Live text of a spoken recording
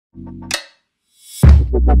Hey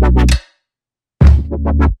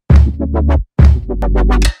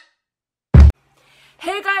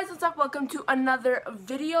guys, what's up? Welcome to another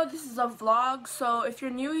video. This is a vlog, so if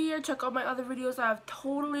you're new here, check out my other videos. I have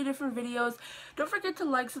totally different videos. Don't forget to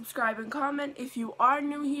like, subscribe, and comment if you are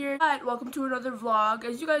new here. But welcome to another vlog.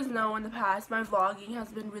 As you guys know, in the past, my vlogging has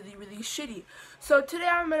been really shitty. So today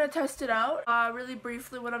I'm going to test it out, really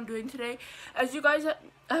briefly what I'm doing today. As you guys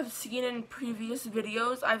have seen in previous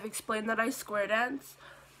videos, I've explained that I square dance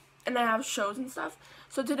and I have shows and stuff.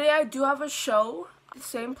 So today I do have a show. The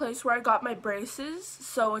same place where I got my braces,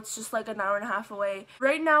 so it's just like an hour and a half away.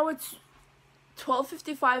 Right now it's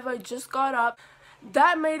 12:55. I just got up.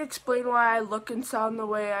 That might explain why I look and sound the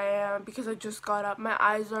way I am, because I just got up. My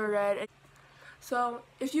eyes are red. So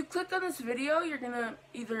if you click on this video, you're gonna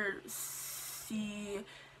either see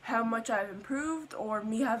how much I've improved or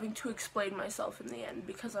me having to explain myself in the end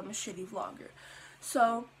because I'm a shitty vlogger.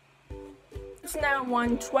 So it's now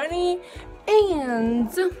 1:20 and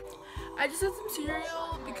I just had some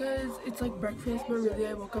cereal because it's like breakfast, but really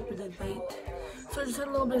I woke up really late. So I just had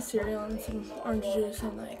a little bit of cereal and some orange juice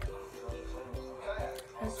and like,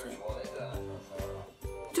 that's it.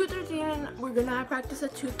 2:13, we're gonna have practice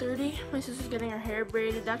at 2:30. My sister's getting her hair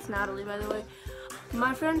braided. That's Natalie, by the way.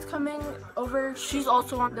 My friend's coming over. She's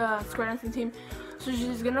also on the square dancing team. So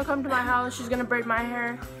she's gonna come to my house. She's gonna braid my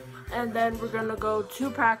hair. And then we're gonna go to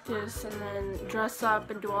practice and then dress up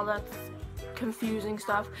and do all that confusing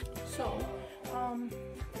stuff. So, I'm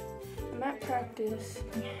at practice.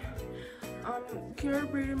 Kira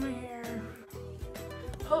braiding my hair.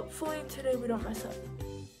 Hopefully today we don't mess up.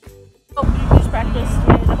 Oh, we just practiced.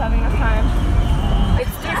 We ended up having enough time.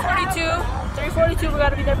 It's 3:42. 3:42. We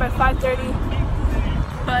gotta be there by 5:30.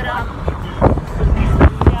 But yeah.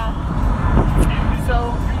 So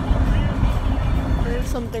there's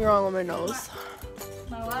something wrong with my nose.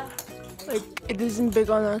 My what? Like, it isn't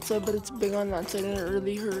big on that side, but it's big on that side, and it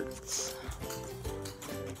really hurts.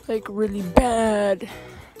 Like, really bad.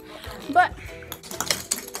 But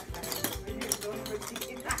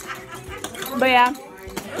yeah,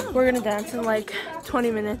 we're gonna dance in like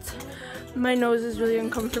 20 minutes. My nose is really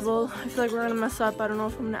uncomfortable. I feel like we're gonna mess up. I don't know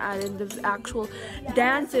if I'm gonna add in the actual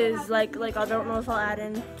dances. Like I don't know if I'll add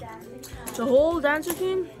in the whole dance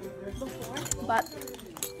routine. But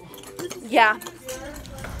yeah.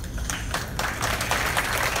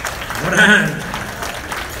 What a hand.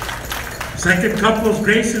 Second couple is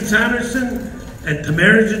Grayson Sanderson and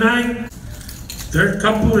Tamara Janai. Third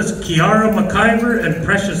couple is Kiara McIver and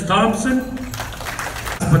Precious Thompson.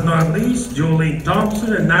 Last but not least, Jolene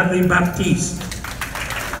Thompson and Natalie Baptiste.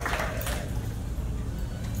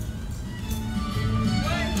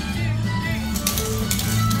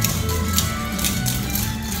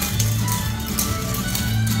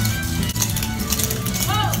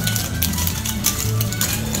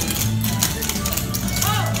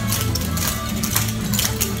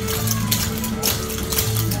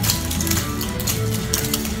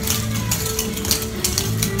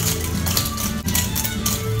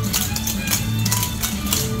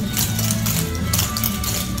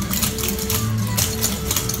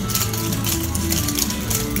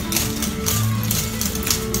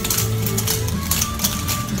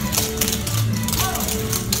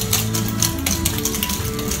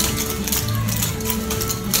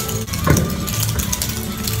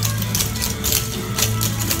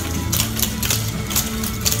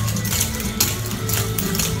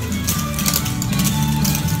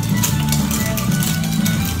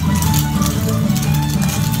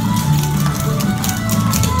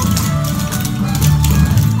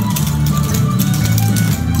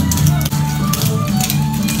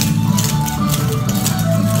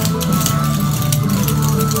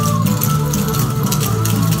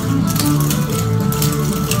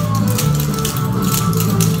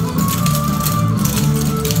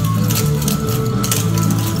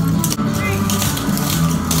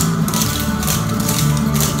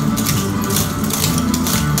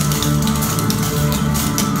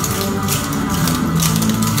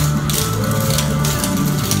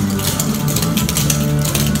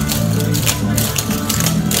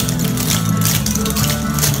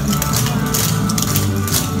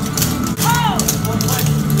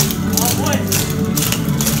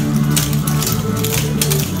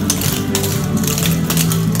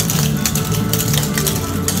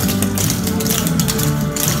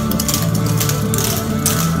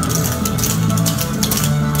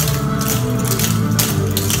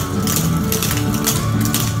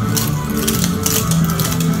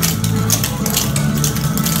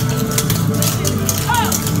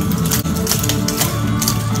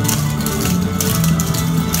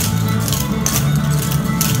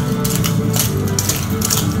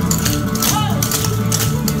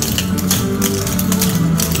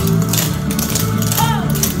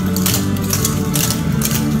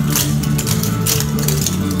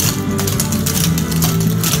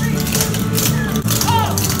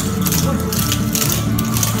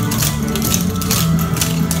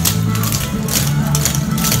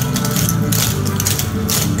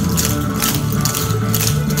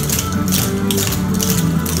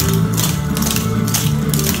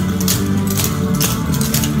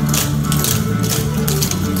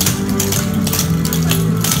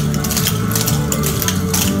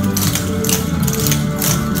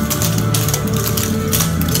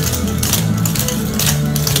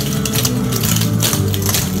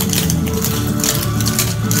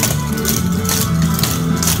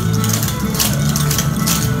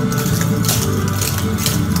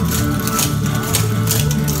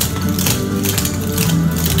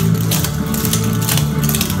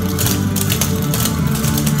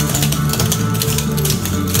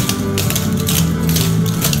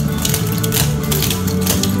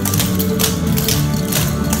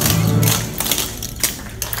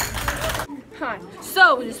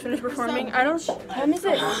 performing. I don't. What time is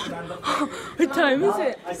it? What time is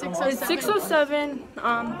it? It's 6:07.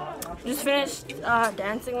 Just finished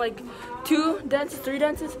dancing like 3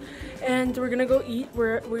 dances, and we're gonna go eat.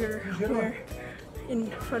 We're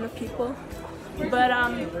in front of people, but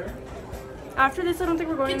after this, I don't think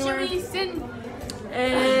we're going anywhere.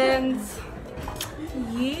 And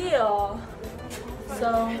yeah,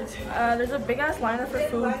 so there's a big ass lineup for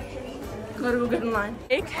food. Gotta go get in line.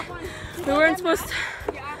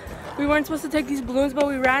 We weren't supposed to take these balloons, but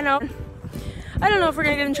we ran out. I don't know if we're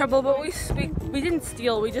gonna get in trouble, but we didn't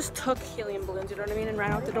steal. We just took helium balloons, you know what I mean, and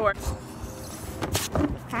ran out the door.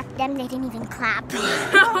 Fuck them, they didn't even clap. If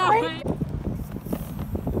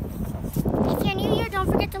you're new here, don't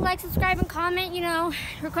forget to like, subscribe, and comment, you know,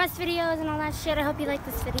 request videos and all that shit. I hope you like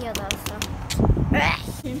this video though, so.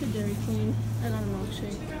 Came to Dairy Queen and got a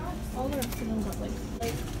milkshake. All the rest of them got like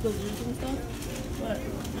blizzards and stuff, but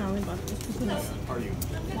I only bought this because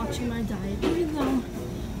watching my diet, even though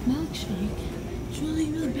milkshake is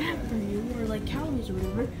really bad for you, or like calories or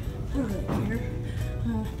whatever, I don't really care,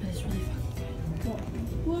 but it's really fucking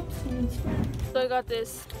good. Whoops, so I got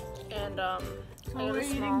this, and I got a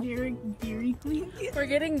small. Dairy Queen. We're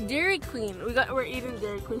getting Dairy Queen. We're eating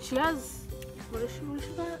Dairy Queen. She has what is she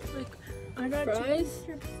got? Like I got fries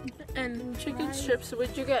and chicken strips.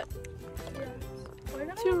 What'd you get?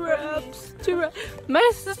 2 wraps. 2 wraps.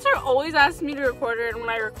 My sister always asks me to record her, and when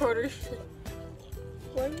I record her, she's like,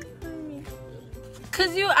 "Why are you recording me?"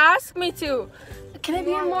 Cause you asked me to. Can I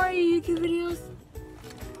be in more YouTube videos?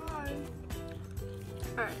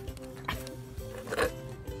 Alright.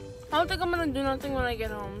 I don't think I'm gonna do nothing when I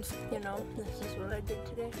get home. You know, this is what I did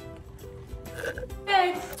today.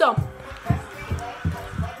 Hey, so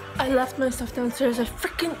I left my stuff downstairs. I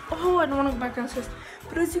don't want to go back downstairs.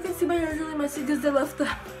 But as you can see, my hair is really messy because they left the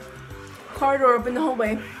car door open the whole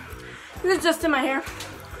way. This is just in my hair.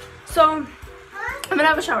 So I'm gonna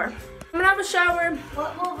have a shower.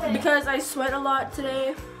 Because I sweat a lot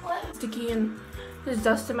today. Sticky and there's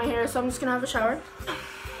dust in my hair, so I'm just gonna have a shower.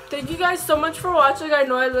 Thank you guys so much for watching. I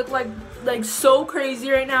know I look like so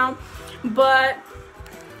crazy right now, but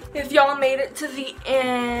if y'all made it to the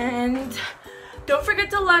end, don't forget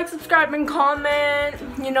to like, subscribe, and comment.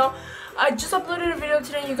 You know, I just uploaded a video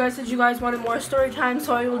today. You guys said you guys wanted more story time,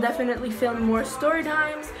 so I will definitely film more story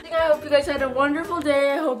times. I hope you guys had a wonderful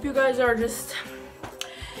day. I hope you guys are just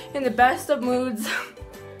in the best of moods.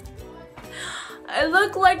 I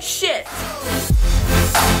look like shit.